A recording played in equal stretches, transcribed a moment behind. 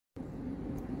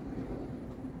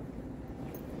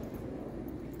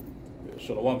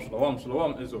Shalom, shalom,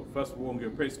 shalom, Israel. First of all, I'm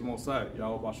giving praise to the Most High,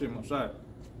 Yahweh Hashem Mashai.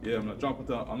 Yeah, I'm going to jump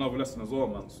into another lesson as well,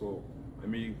 man. So,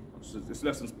 this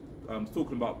lesson's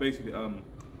talking about basically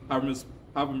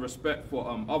having respect for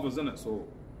others, innit? So,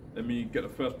 let me get the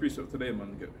first precept today,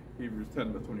 man. Get Hebrews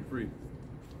 10 verse 23.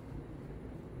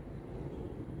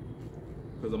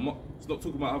 Because it's not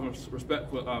talking about having respect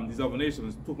for these other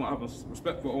nations. It's talking about having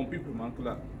respect for our own people, man.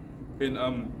 Because in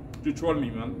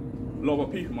Deuteronomy, man, a lot of our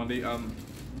people, man, they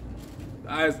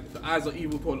the eyes are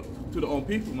evil to the own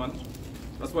people, man.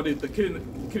 That's why they're killing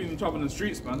each other in the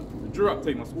streets, man. The Durak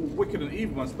thing, man, it's all wicked and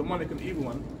evil, man. It's demonic and evil,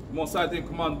 man. Most High didn't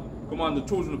command the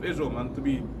children of Israel, man, to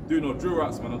be doing no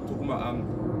Duraks, man. I'm talking about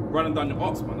running down your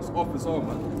ox, man. It's off as all,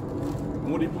 man.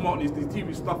 And what they promote these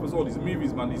TV stuff as well, these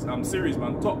movies, man, these series,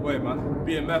 man, Top Boy, man,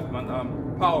 BMF, man,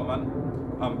 Power, man,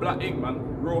 Black Ink,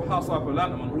 man, Real Housewife of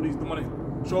Atlanta, man. All these demonic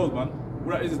shows, man.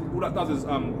 All that does is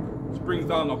just brings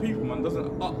down our people, man.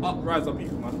 Doesn't uprise our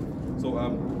people, man. So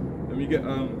let me get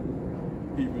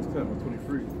Hebrews 10 verse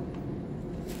 23.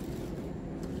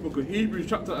 This book of Hebrews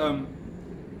chapter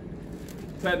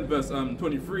 10 verse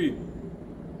 23.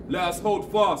 Let us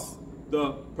hold fast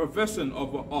the profession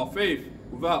of our faith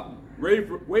without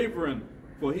wavering,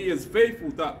 for he is faithful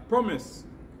that promise.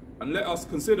 And let us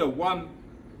consider one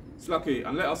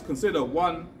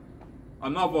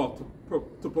another to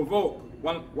provoke to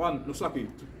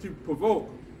provoke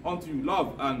unto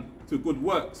love and to good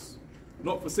works,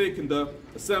 not forsaking the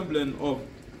assembling of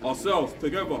ourselves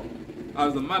together,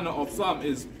 as the manner of some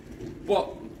is, but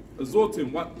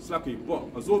exhorting one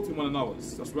another.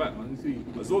 That's right, man. You see,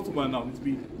 exhorting one another, to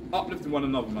be uplifting one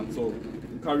another, man. So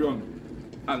carry on.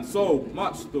 And so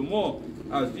much the more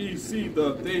as ye see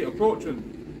the day approaching.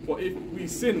 For if we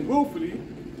sin willfully,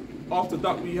 after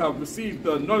that we have received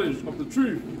the knowledge of the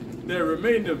truth, there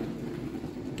remaineth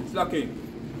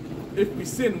if we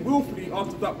sin willfully,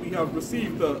 after that we have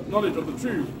received the knowledge of the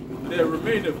truth, there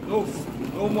remaineth no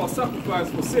more sacrifice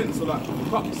for sin. So that you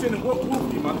can't be sinning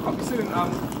willfully, man. You can't be sinning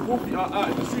willfully out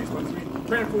in the streets, man. To be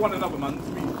praying for one another, man.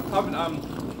 To be having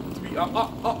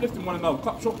uplifting one another.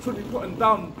 Should be putting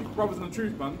down brothers in the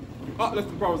truth, man. Be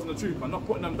uplifting brothers in the truth, man. Not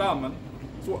putting them down, man.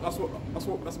 That's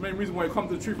the main reason why you come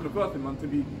to the truth in the first place, man. To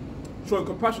be showing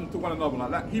compassion to one another,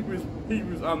 like Hebrews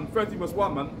 30 verse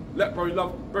 1, man. Let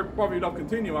brotherly love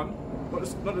continue, man. Not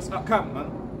just at camp,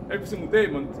 man. Every single day,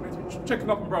 man. To be checking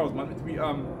up on brothers, man. To be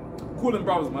calling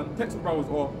brothers, man. Texting brothers,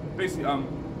 or basically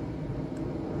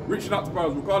reaching out to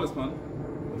brothers regardless, man.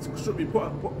 Should be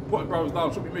putting brothers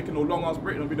down. Should be making no long ass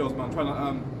breakdown videos, man.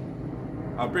 Trying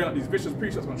to bring up these vicious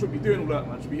precepts, man. Should be doing all that,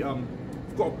 man. Should be if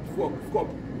you've got a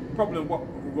problem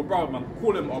with a brother, man.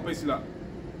 Call him, or basically like,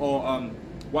 or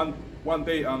one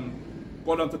day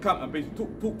go down to camp and basically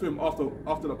talk to him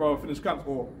after the brother finished camp,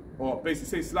 or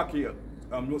basically say Slacky he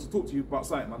wants to talk to you about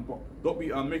something, man. But don't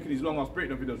be making these long ass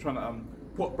breakdown videos trying to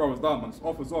put brothers down, man. It's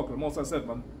off as well, because the Most High said,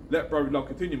 man, let brotherly love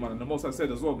continue, man. And the Most High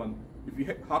said as well, man, if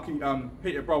you how can you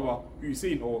hate your brother who you've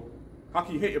seen, or how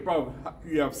can you hate your brother who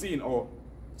you have seen, or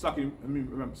Slacky, I'm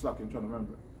trying to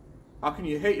remember. How can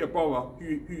you hate your brother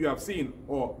who you have seen,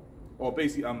 or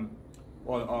basically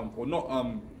or not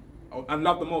and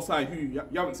love the Most High who you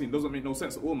haven't seen? Doesn't make no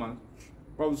sense at all, man.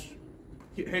 Brothers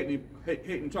hating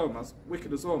each other, man. It's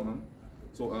wicked as well, man.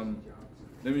 So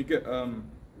let me get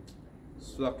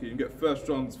Slacky, you get 1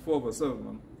 John 4 verse 7,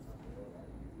 man.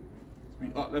 To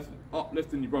be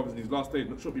uplifting your brothers in these last days.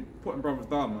 Should be putting brothers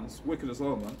down, man. It's wicked as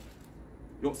well, man.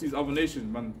 You don't see these other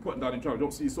nations, man, putting down each other. You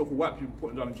don't see these so-called white people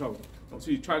putting down each other. You don't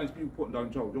see these Chinese people putting down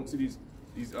each other. You don't see these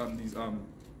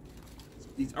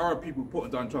Arab people putting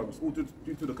down each other. It's all due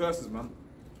to the curses, man.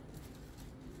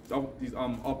 These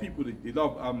our people, they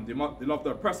love the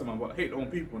oppressor, man, but hate their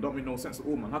own people, and don't make no sense at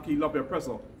all, man. How can you love the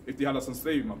oppressor if they had us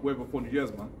enslaved, man, for over 400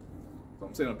 years, man? So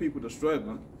I'm saying the people destroyed,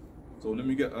 man. So let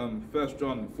me get 1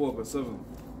 John 4 verse 7.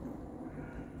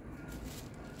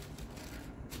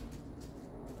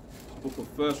 Book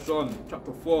of 1 John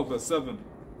chapter 4 verse 7.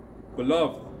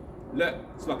 Beloved, let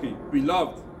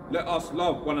us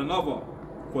love one another,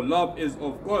 for love is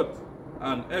of God,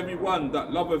 and everyone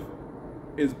that loveth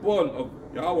is born of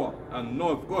Yahweh and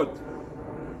knoweth God.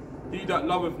 He that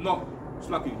loveth not,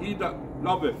 he that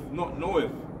loveth not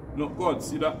knoweth not God.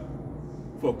 See that?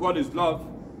 For God is love,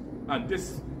 and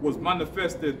this was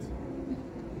manifested,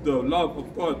 the love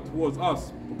of God towards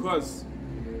us, because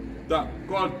that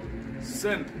God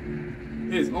sent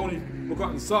his only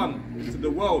begotten Son into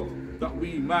the world, that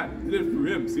we might live through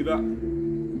him. See that?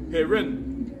 Herein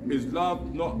is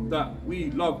love, not that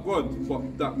we love God,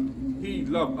 but that he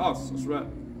loved us, that's right,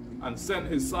 and sent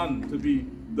his Son to be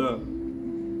the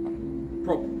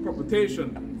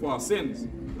propitiation for our sins.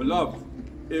 Beloved,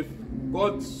 if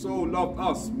God so loved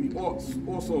us, we ought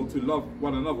also to love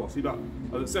one another. See that,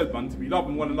 as it said, man, to be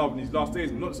loving one another in these last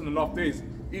days, not just in the last days,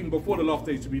 even before the last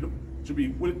days, should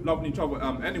be loving each other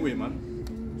anyway,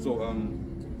 man. So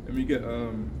let me get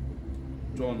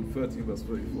John 13 verse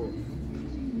 34.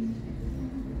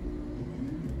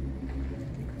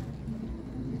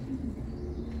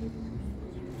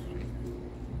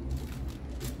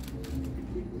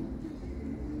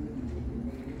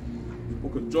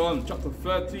 Book of John, chapter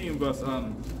 13, verse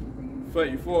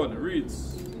 34, and it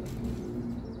reads,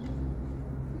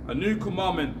 "A new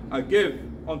commandment I give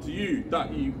unto you,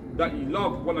 that ye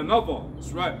love one another."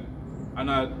 That's right.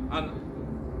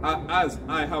 As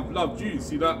I have loved you,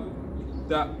 see that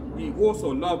ye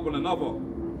also love one another.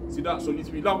 See that, so you need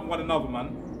to be loving one another,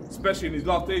 man. Especially in these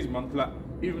last days, man. Like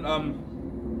even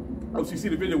obviously you see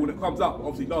the video when it comes out.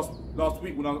 Obviously last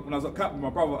week when I was at camp with my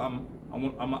brother,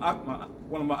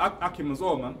 one of my Akim as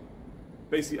well, man.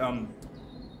 Basically, sorry,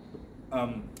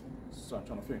 I'm trying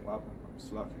to think what happened.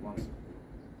 Slacking once.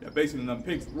 Yeah, basically,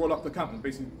 pigs roll up the camp and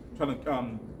basically trying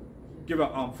to give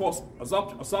out false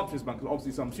assumptions, man. Because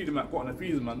obviously some Shedem got on the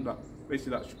fees, man. That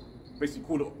basically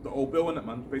called it the old bill, innit,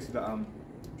 man. Basically that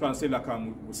trying to say like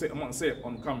we'll say, I'm not gonna say it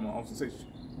on camera. Obviously,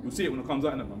 you'll see it when it comes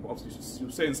out, innit, man. But obviously,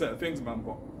 you're saying certain things, man.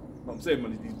 But what I'm saying,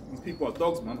 man, these people are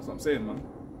dogs, man. That's what I'm saying, man.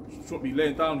 Shouldn't be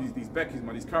laying down these Beckys,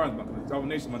 man, these Karens, man. These other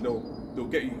nations, man, they'll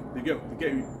get you, they get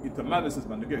you into madnesses,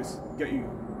 man. They get you.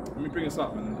 Let me bring this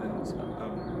up, man.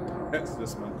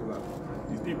 Exodus, man, because like,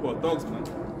 these people are dogs, man.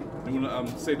 They want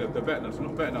to say that they're better than us. They're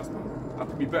not better than us, man. How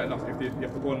can be better than us if you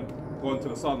have to go into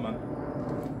the sun, man?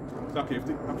 Exactly.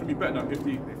 How can be better than if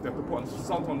they have to put on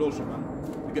suntan lotion, man?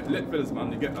 They get lip fillers, man.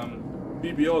 They get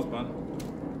BBLs, man.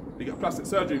 They get plastic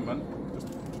surgery, man.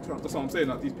 That's what I'm saying.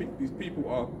 Like these people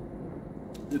are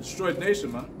the destroyed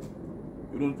nation, man.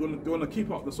 They want to keep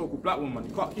up the so-called black one, man.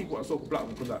 You can't keep up the so-called black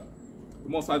one because like the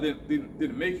Most High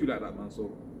didn't make you like that, man.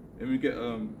 So then we get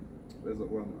where's that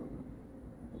one?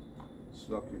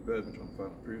 Lucky bird, I'm trying to find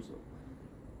a producer.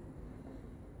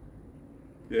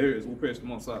 Yeah, here it is. All praise to the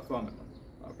Most High. I found it, man.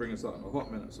 I'll bring this out in a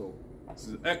hot minute. So this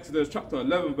is Exodus chapter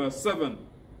 11, verse 7.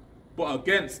 "But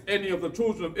against any of the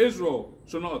children of Israel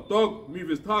shall not a dog move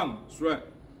his tongue." That's right.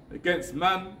 "Against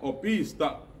man or beast,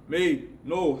 that may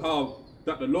know how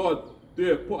that the Lord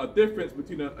doeth put a difference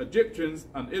between the Egyptians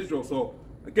and Israel." So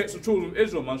against the children of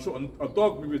Israel, man, shouldn't a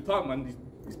dog move his tongue, man.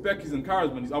 These Beckys and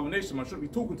Karens, man, these other nations, man, shouldn't be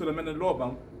talking to the men of the Lord,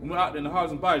 man. When we're out there in the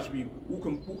house and by, should be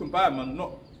walking by, man,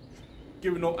 not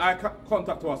giving no eye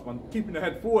contact to us, man. Keeping the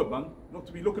head forward, man, not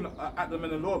to be looking at the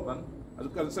men of the Lord, man. As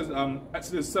it says,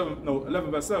 Exodus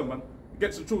 11 verse 7, man.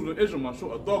 Against the children of Israel, man,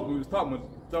 should a dog move his tongue, man.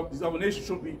 These other nations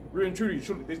shouldn't be, really and truly,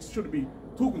 they shouldn't be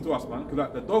talking to us, man. Because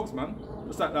like the dogs, man,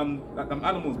 just like them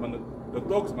animals, man, the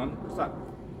dogs, man, just like,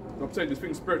 I'm saying this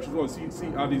thing spiritual as well. See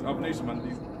how these other nations, man,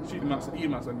 these Shedemites and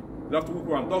Edomites, and they have to walk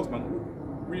around dogs, man.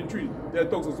 Really and truly, they're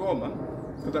dogs as well, man.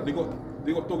 Because like, they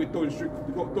got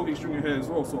doggy stringy hair as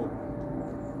well, so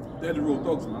they're the real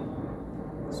dogs, man.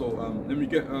 So let me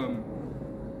get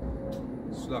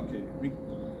Slacky.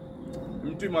 Let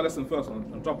me do my lesson first, man,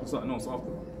 and jump on something else after,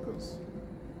 because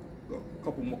I've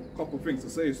got a couple things to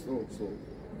say still. So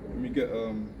let me get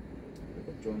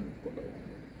John got that one.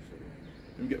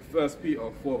 Let me get 1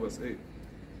 Peter 4 verse 8.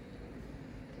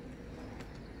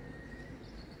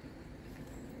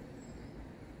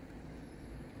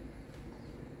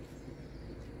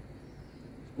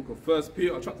 Book of 1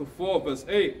 Peter chapter 4 verse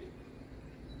 8.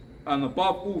 "And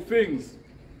above all things,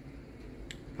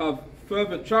 have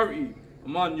fervent charity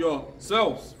among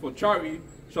yourselves, for charity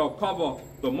shall cover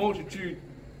the multitude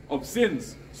of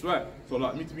sins." That's right. So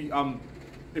like me to be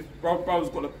if brothers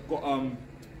got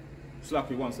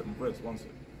Slacky, one second, please, one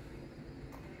second.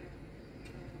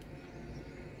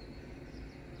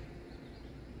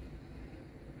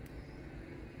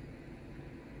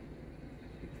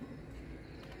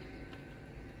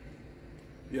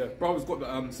 Yeah, brothers got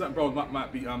the certain brothers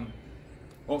might be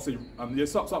obviously yeah,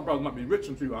 some brothers might be rich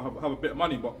and true, have a bit of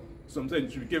money, but so I'm saying you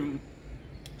should be given.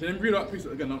 So let me read that piece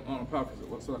again on a paraphrase it.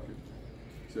 What's that?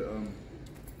 So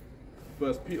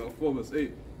 1 Peter 4 verse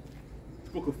 8.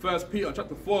 Book of 1 Peter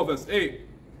chapter 4 verse 8.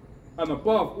 "And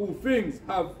above all things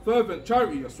have fervent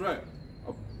charity," that's right,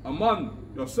 "among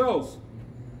yourselves,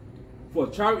 for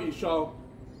charity shall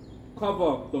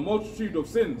cover the multitude of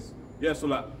sins." Yeah, so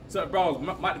like certain brothers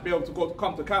might be able to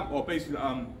come to camp or basically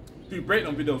do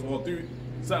breakdown videos or do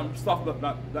certain stuff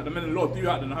that the men of the Lord do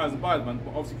out in the highs and byes, man.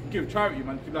 But obviously you can give charity,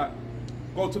 man. You can like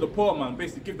go to the poor, man,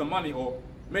 basically give them money or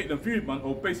make them food, man,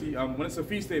 or basically when it's a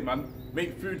feast day, man,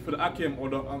 make food for the Akim or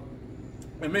the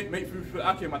and make food for the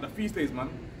Akim at the feast days, man.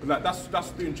 Because like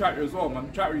that's doing charity as well,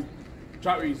 man. Charity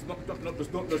charities, not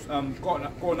just going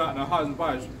out in the highs and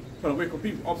byes, trying to wake up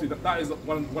people. Obviously, that is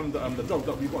one of the jobs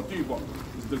that we've got to do. But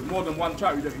there's more than one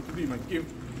charity that you can do, man.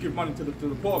 Give money to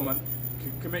the poor, man.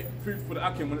 Can make food for the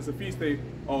Akim when it's a feast day,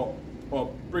 or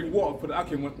bring water for the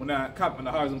Akim when they're at camp and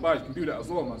the highs and byes. You can do that as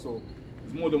well, man. So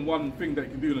there's more than one thing that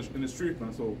you can do in this truth,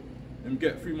 man. So let me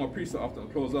get 3 more precepts after I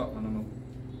close up, man.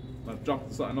 I'll jump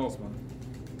to something else, man.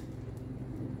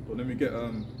 But let me get a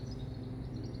couple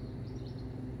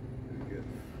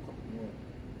more.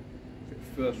 Get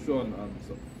 1 John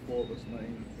 4 verse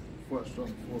 19. 1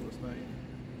 John 4 verse 19.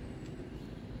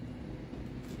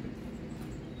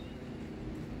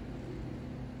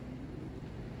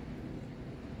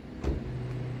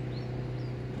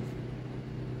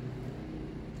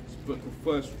 Book of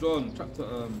 1 John chapter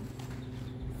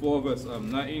 4 verse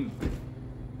 19.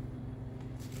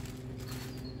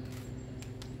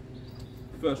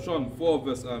 1 John 4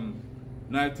 verse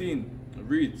 19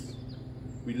 reads,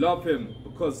 "We love him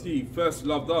because he first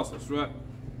loved us." That's right.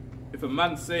 "If a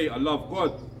man say, I love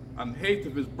God, and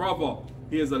hateth his brother,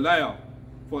 he is a liar.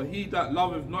 For he that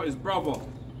loveth not his brother,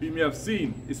 whom ye have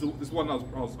seen," this one I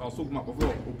was talking about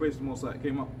before, or based on most that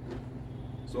came up.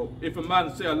 So, "If a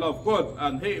man say, I love God,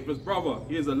 and hateth his brother,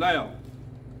 he is a liar.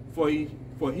 For he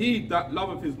that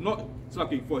loveth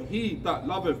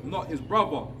not his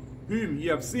brother, whom ye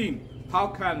have seen, how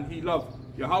can he love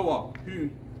Yahweh,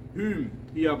 whom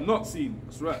he have not seen?"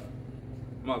 That's right.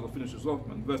 Might as well finish this off,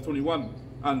 man. Verse 21.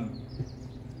 "And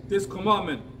this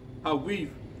commandment have we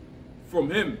from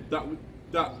him,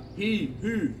 that he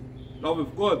who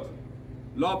loveth God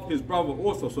love his brother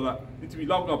also." So that we need to be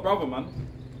loving our brother, man.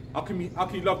 How can you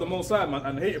love the Most High, man,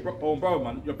 and hate your own brother,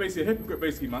 man? You're basically a hypocrite,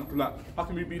 basically, man. Cause like, how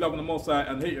can we be loving the Most High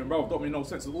and hate your brother? Don't make no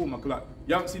sense at all, man. Cause like,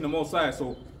 you haven't seen the Most High,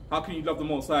 so how can you love the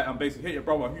Most High and basically hate your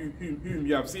brother whom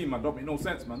you have seen, man? Don't make no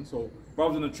sense, man. So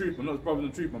brothers in the truth, man, not just brothers in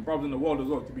the truth, man. Brothers in the world as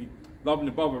well, to be loving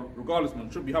your brother regardless, man.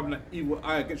 Shouldn't be having that evil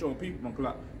eye against your own people, man. Cause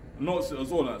like, I notice it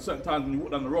as well. Like, at certain times when you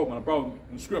walk down the road, man, a brother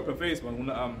can screw up your face, man. When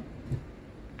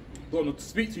don't want to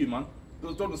speak to you, man.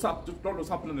 Don't just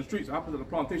happen in the streets. It happens at the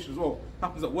plantation as well. It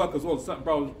happens at work as well. Certain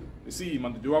brothers, they see you,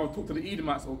 man. They rather talk to the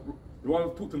Edomites,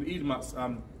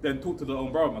 than talk to their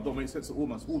own brother, man. Don't make sense at all,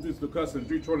 man. So all due to the curse in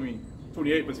Deuteronomy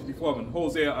 28 verse 54, man.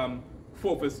 Hosea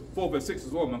 4 verse 6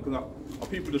 as well, man. Because our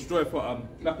people destroy for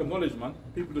lack of knowledge, man.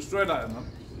 People destroy that, man.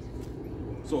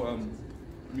 So let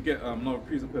me get another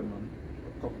piece of pen, man.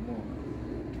 A couple more, man.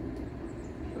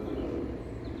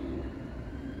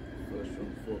 1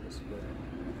 John 4 verse 11.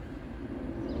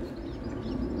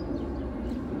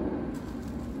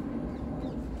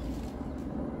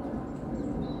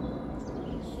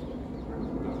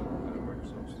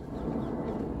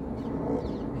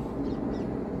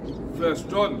 First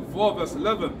John 4 verse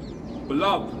 11.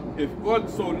 "Beloved, if God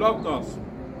so loved us,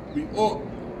 we ought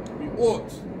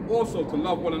also to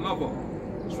love one another."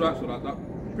 That's right. So that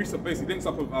precept basically links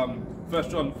up with 1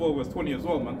 John 4 verse 20 as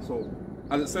well, man. So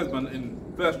as it says, man, in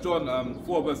 1 John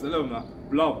 4 verse 11,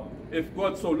 "Beloved, if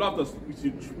God so loved us,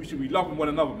 we should be loving one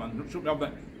another, man. We shouldn't have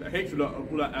that hatred or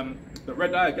that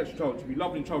red eye against each other. We should be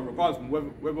loving each other regardless, man.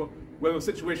 Whatever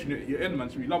situation you're in, man,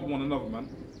 should be loving one another, man.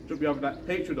 Should be having that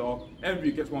hatred or envy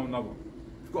against one another.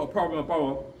 If you've got a problem with a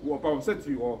brother, what a brother said to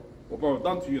you, or what a brother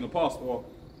done to you in the past, or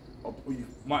you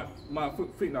might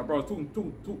think that brother's talking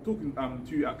to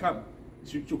you at camp,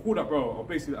 you should call that brother, or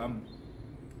basically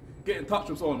get in touch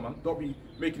with someone, man. Don't be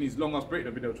making these long ass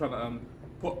breakdown videos trying to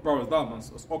put brothers down, man.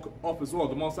 So it's off as well.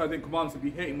 The Most High didn't command us to be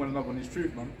hating one another on His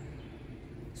truth, man.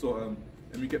 So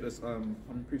let me get this. How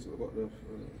many priests have I got left?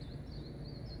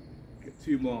 Get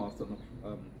 2 more after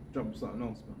jump to something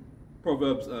else, man.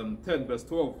 Proverbs 10 verse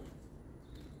 12.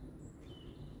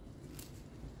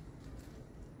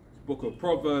 Book of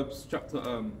Proverbs chapter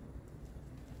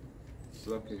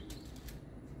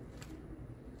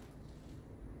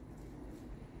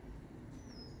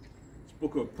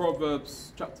Book of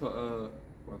Proverbs chapter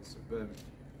one second.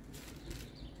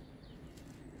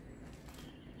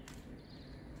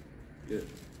 Yeah.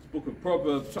 Book of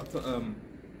Proverbs chapter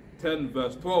 10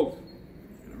 verse 12.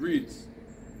 It reads,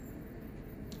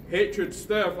 "Hatred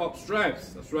stirreth up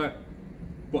strifes," that's right,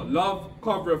 "but love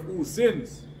covereth all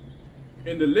sins.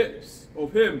 In the lips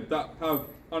of him that have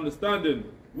understanding,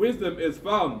 wisdom is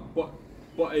found, but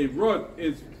a rod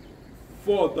is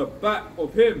for the back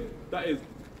of him that is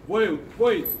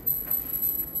void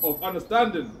of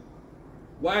understanding.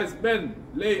 Wise men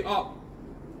lay up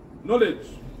knowledge,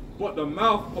 but the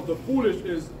mouth of the foolish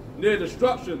is near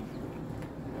destruction."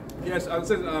 Yes, and it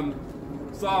says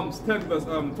Psalms 10 verse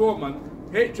 12, man.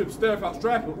 Hatred stirreth up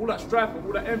strife, and all that strife and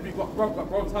all that envy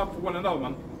brothers have for one another,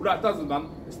 man. All that does is, man,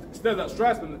 it stirs up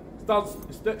strife, man.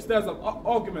 Stirs up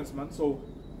arguments, man. So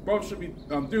brothers should be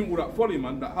doing all that folly,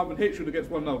 man. That having hatred against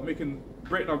one another, making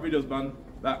breakdown videos, man.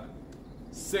 That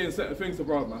saying certain things to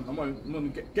brother, man. I'm not gonna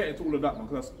get into all of that, man.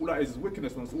 Because all that is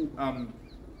wickedness, man. It's all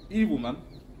evil, man.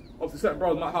 Obviously, certain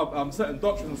brothers might have certain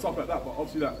doctrines and stuff like that, but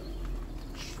obviously that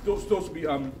still should be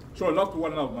showing love to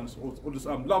one another, man. Or just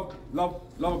love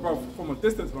a brother from a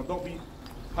distance, man. Don't be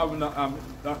having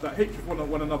that hatred for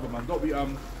one another, man. Don't be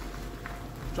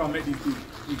trying to make these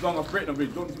long off breakdown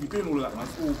videos. Don't need to be doing all of that, man.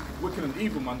 It's all wicked and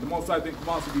evil, man. The Most High didn't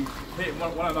command us to be hating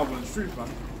one another in the truth, man.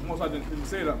 The Most High didn't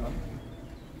say that, man.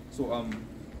 So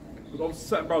because obviously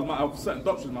certain brothers might have certain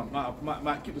doctrines, man.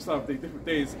 Might keep the Sabbath day different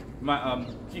days. Might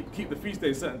keep the feast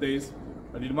days certain days,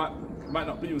 and you might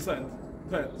not believe in certain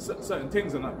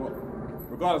things and that. But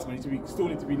regardless, man, you still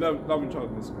need to be loving each other.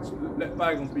 So let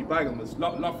bygones be bygones.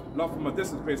 Love from a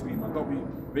distance, basically, man. Don't be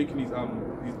making these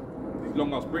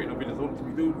long ass breakdown videos. Don't need to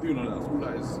be doing all that. That's all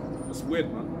that is. That's weird,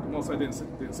 man. The Most High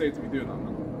didn't say to be doing that,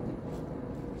 man.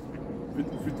 If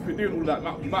you're doing all that,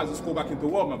 you might as well just go back into the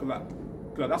world, man.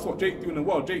 Cause that's what Jake do in the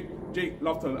world. Jake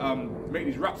loved to make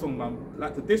these rap songs, man.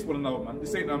 Like to diss one another, man.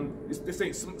 This ain't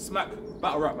smack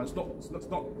battle rap, man. It's not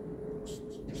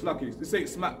slacky. This ain't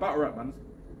smack battle rap, man.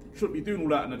 Shouldn't be doing all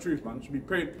that in the truth, man. Should be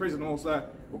praising the Most High,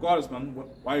 regardless, man.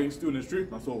 Why he's doing his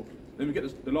truth, man. So let me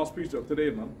get the last precept of today,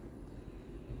 man.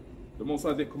 The Most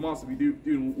High didn't command us to be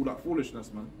doing all that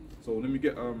foolishness, man. So let me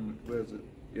get where is it?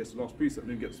 Yes, the last precept.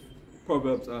 Let me get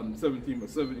Proverbs 17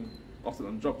 verse 17. After that,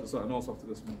 and drop to something else after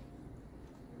this, man.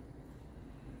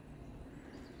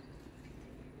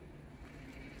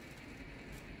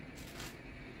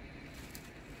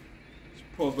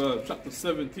 Proverbs chapter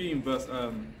 17 verse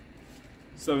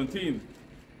 17.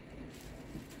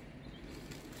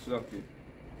 Okay.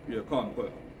 Yeah, I can't,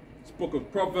 but it's book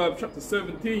of Proverbs chapter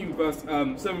 17 verse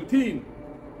 17.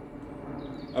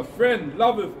 A friend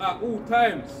loveth at all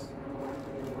times.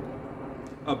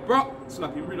 So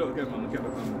like you read it again, man. Get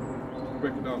it,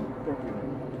 break it down properly.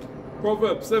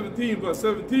 Proverbs 17 verse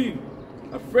 17.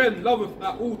 A friend loveth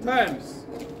at all times,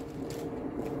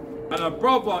 and a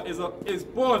brother is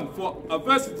born for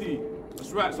adversity.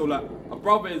 That's right. So like a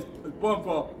brother is born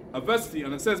for adversity,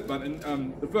 and it says, man,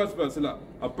 in the first verse, so like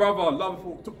a brother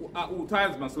loveth at all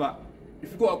times, man. So like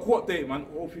if you've got a court date, man,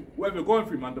 or whatever you're going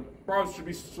through, man, the brothers should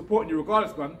be supporting you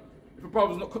regardless, man. If a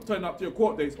brother's not turning up to your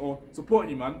court dates or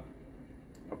supporting you, man,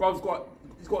 a brother's got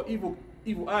evil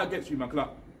eye against you, man. Cause like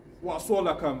what I saw,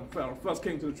 like when I first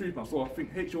came to the truth, man. So I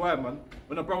think HOI, man,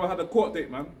 when a brother had a court date,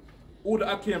 man. All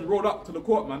the Akim rolled up to the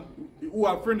court, man. They all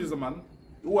have fringes on, man.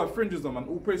 They all have fringes on, man.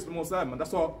 All praise to the Most High, man.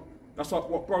 That's what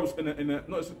brothers not in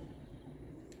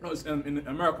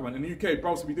America, man. In the UK,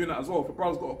 brothers should be doing that as well. If a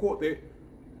brother's got a court date,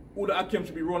 all the Akim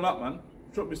should be rolling up, man.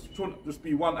 Shouldn't just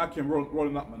be one Akim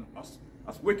rolling up, man. That's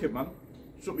wicked, man.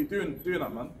 Shouldn't be doing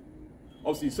that, man.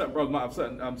 Obviously, certain brothers might have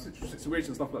certain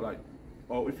situations, stuff like that.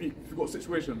 Or if you've got a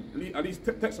situation, at least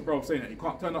text a brother saying that you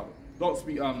can't turn up. Don't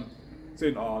be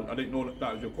saying, oh, I didn't know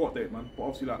that was your court date, man. But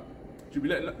obviously, like, should be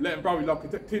letting brotherly love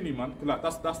continue, man. Cause like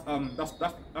that's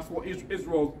what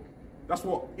Israel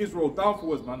downfall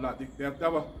was, man. Like they have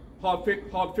a hard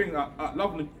thing at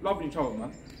loving each other,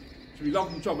 man. Should be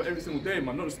loving each other every single day,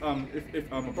 man. Not just if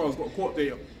a brother's got a court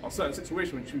date or a certain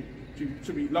situation,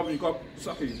 should be loving each other.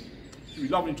 Should be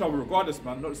loving each other regardless,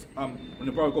 man. Not just when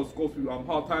the brother goes through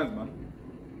hard times, man.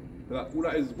 Like, all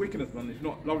that is wickedness, man. If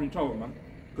you're not loving each other, man,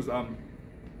 because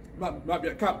might be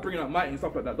a cat bringing up mighty and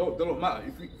stuff like that. Don't matter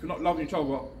if you're not loving each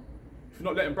other. If you're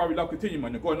not letting brotherly love continue,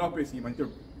 man, you're going up basically, man. You're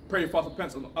praying fast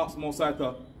repentance and ask the Most High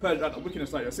to purge out the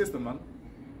wickedness out of your system, man.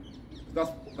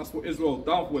 That's what Israel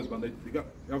downfall is, man. They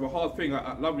have a hard thing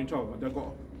at loving each other, man. They've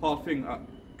got a hard thing at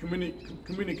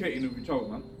communicating with each other,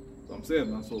 man. That's what I'm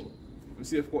saying, man. So let me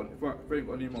see if I ain't got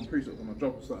any more precepts on my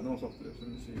job or something else after this. Let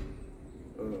me see.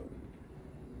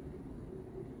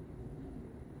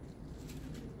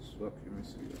 Let me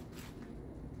see.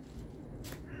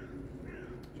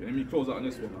 Okay, let me close out on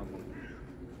this one, man.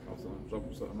 After I'm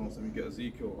dropping something else, let me get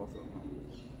Ezekiel after I'm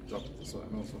dropping to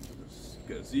something else after this.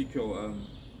 Get Ezekiel,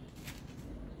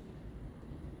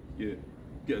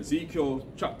 get Ezekiel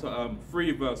chapter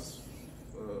 3 verse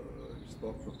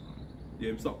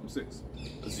start from 6.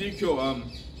 Ezekiel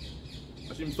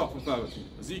actually start from 5 actually.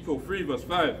 Ezekiel 3 verse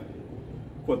 5.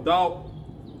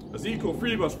 Ezekiel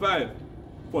 3 verse 5.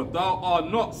 For thou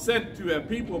art not sent to a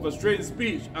people of a strange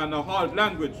speech and a hard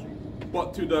language,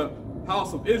 but to the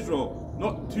house of Israel,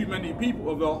 not too many people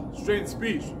of a strange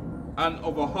speech and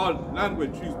of a hard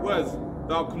language, whose words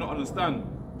thou cannot understand.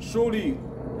 Surely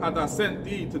had I sent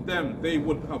thee to them, they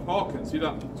would have hearkened. See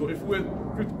that? So if we're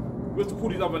we to call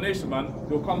these other nations, man,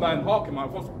 they'll come by and hearken,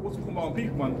 man. What's to call my own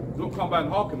people, man? They'll come by and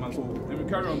hearken, man. So let me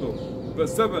carry on though.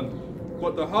 Verse 7.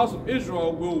 But the house of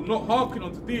Israel will not hearken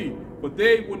unto thee, but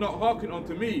they will not hearken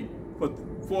unto me.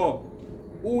 For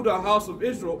all the house of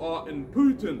Israel are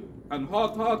impotent and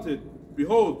hard-hearted.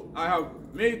 Behold, I have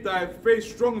made thy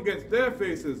face strong against their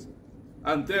faces,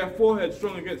 and their forehead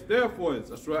strong against their foreheads.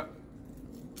 That's right.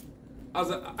 As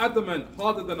an adamant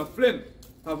harder than a flint,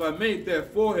 have I made their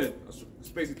forehead. That's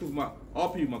basically talking about our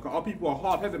people, man. Our people are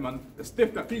hard-headed, man. They're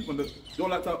stiff-necked people, and they don't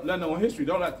like to learn their own history.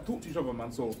 They don't like to talk to each other,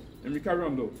 man. So let me carry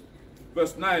on though.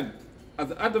 Verse 9.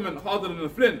 As an adamant harder than a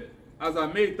flint, as I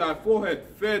made thy forehead,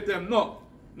 fear them not,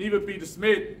 neither be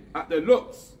dismayed at their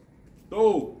looks,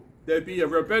 though there be a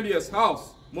rebellious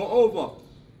house. Moreover,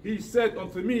 he said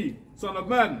unto me, Son of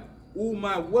man, all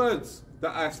my words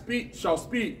that I shall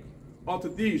speak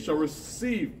unto thee shall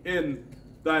receive in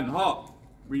thine heart.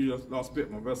 Read the last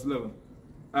bit, man, verse 11.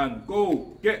 And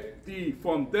go get thee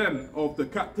from them of the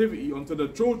captivity unto the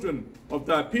children of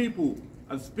thy people,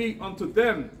 and speak unto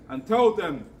them, and tell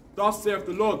them, Thus saith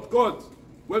the Lord God,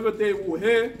 whether they will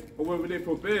hear or whether they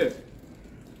forbear.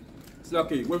 It's like,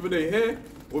 okay, whether they hear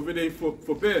or whether they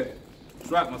forbear.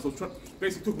 That's right, man. So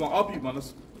basically talking about our people, man,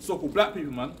 the so-called black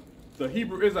people, man. The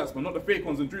Hebrew Israelites, man, not the fake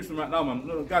ones in Jerusalem right now, man.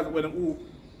 Not the guys that wear them all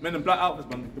men in black outfits,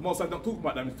 man. The most I don't talk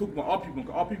about them, he's talking about our people,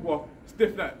 because our people are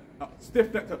stiff-necked,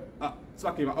 it's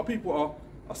like, our people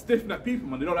are stiff-necked people,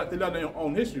 man. They don't like to learn their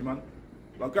own history, man.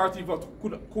 But I guarantee if I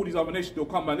call these other nations, they'll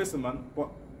come and listen, man. But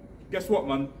guess what,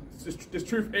 man? This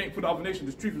truth ain't for the other nations.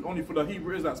 This truth is only for the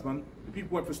Hebrew Israelites, man. The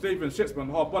people went for slavery and ships, man,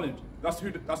 hard bondage. That's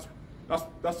who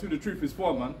the truth is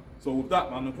for, man. So with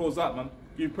that, man, and close that, man.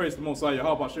 Give praise to the Most High,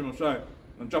 Yahweh Shem Shai,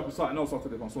 and jump with something else after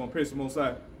this, man. So praise to the Most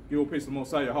High. Give all praise to the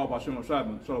Most High, Yahweh Shem Shai,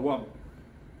 man. Shalom.